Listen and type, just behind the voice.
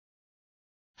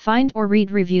Find or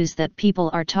read reviews that people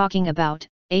are talking about.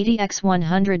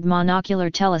 80x100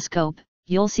 monocular telescope,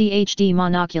 you'll see HD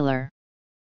monocular.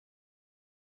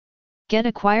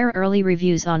 Acquire early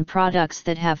reviews on products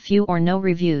that have few or no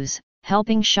reviews,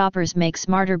 helping shoppers make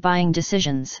smarter buying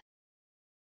decisions.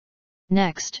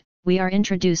 Next, we are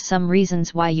introduce some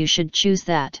reasons why you should choose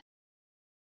that.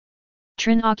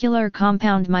 Trinocular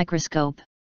compound microscope.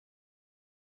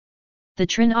 The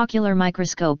trinocular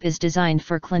microscope is designed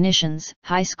for clinicians,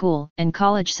 high school and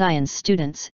college science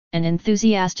students, and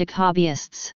enthusiastic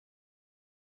hobbyists.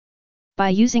 By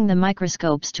using the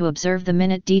microscopes to observe the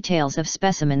minute details of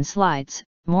specimen slides,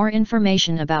 more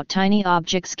information about tiny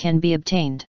objects can be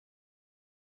obtained.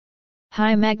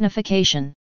 High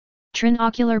magnification.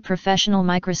 Trinocular professional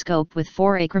microscope with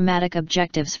 4 achromatic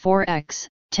objectives 4x,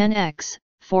 10x,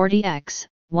 40x,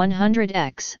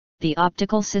 100x. The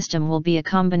optical system will be a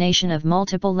combination of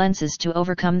multiple lenses to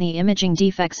overcome the imaging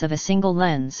defects of a single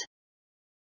lens.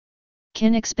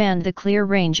 Can expand the clear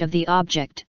range of the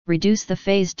object, reduce the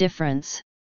phase difference.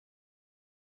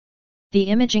 The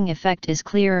imaging effect is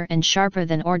clearer and sharper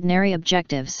than ordinary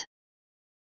objectives.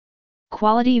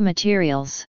 Quality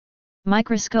materials.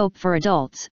 Microscope for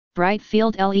adults, bright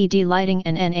field LED lighting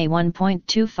and NA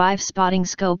 1.25 spotting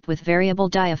scope with variable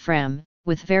diaphragm.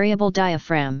 With variable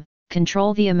diaphragm,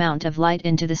 control the amount of light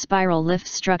into the spiral lift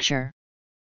structure.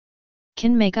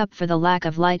 Can make up for the lack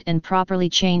of light and properly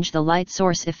change the light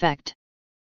source effect.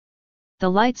 The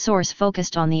light source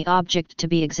focused on the object to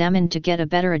be examined to get a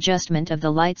better adjustment of the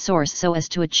light source so as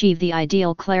to achieve the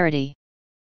ideal clarity.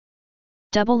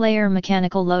 Double-layer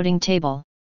mechanical loading table.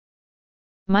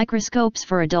 Microscopes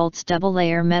for adults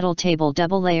double-layer metal table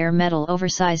double-layer metal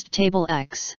oversized table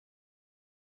X.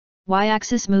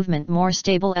 Y-axis movement more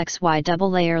stable XY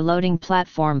double-layer loading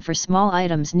platform for small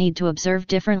items need to observe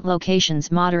different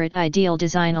locations moderate ideal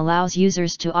design allows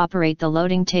users to operate the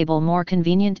loading table more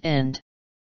convenient and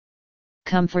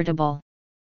comfortable.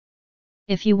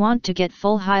 If you want to get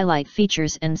full highlight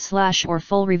features and or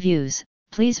full reviews,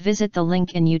 please visit the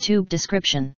link in YouTube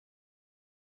description.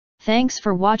 Thanks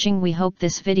for watching. We hope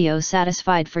this video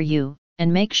satisfied for you,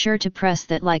 and make sure to press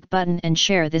that like button and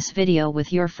share this video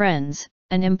with your friends.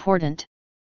 And important.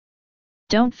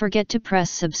 Don't forget to press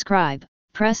subscribe,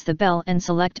 press the bell and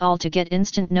select all to get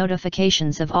instant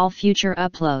notifications of all future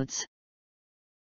uploads.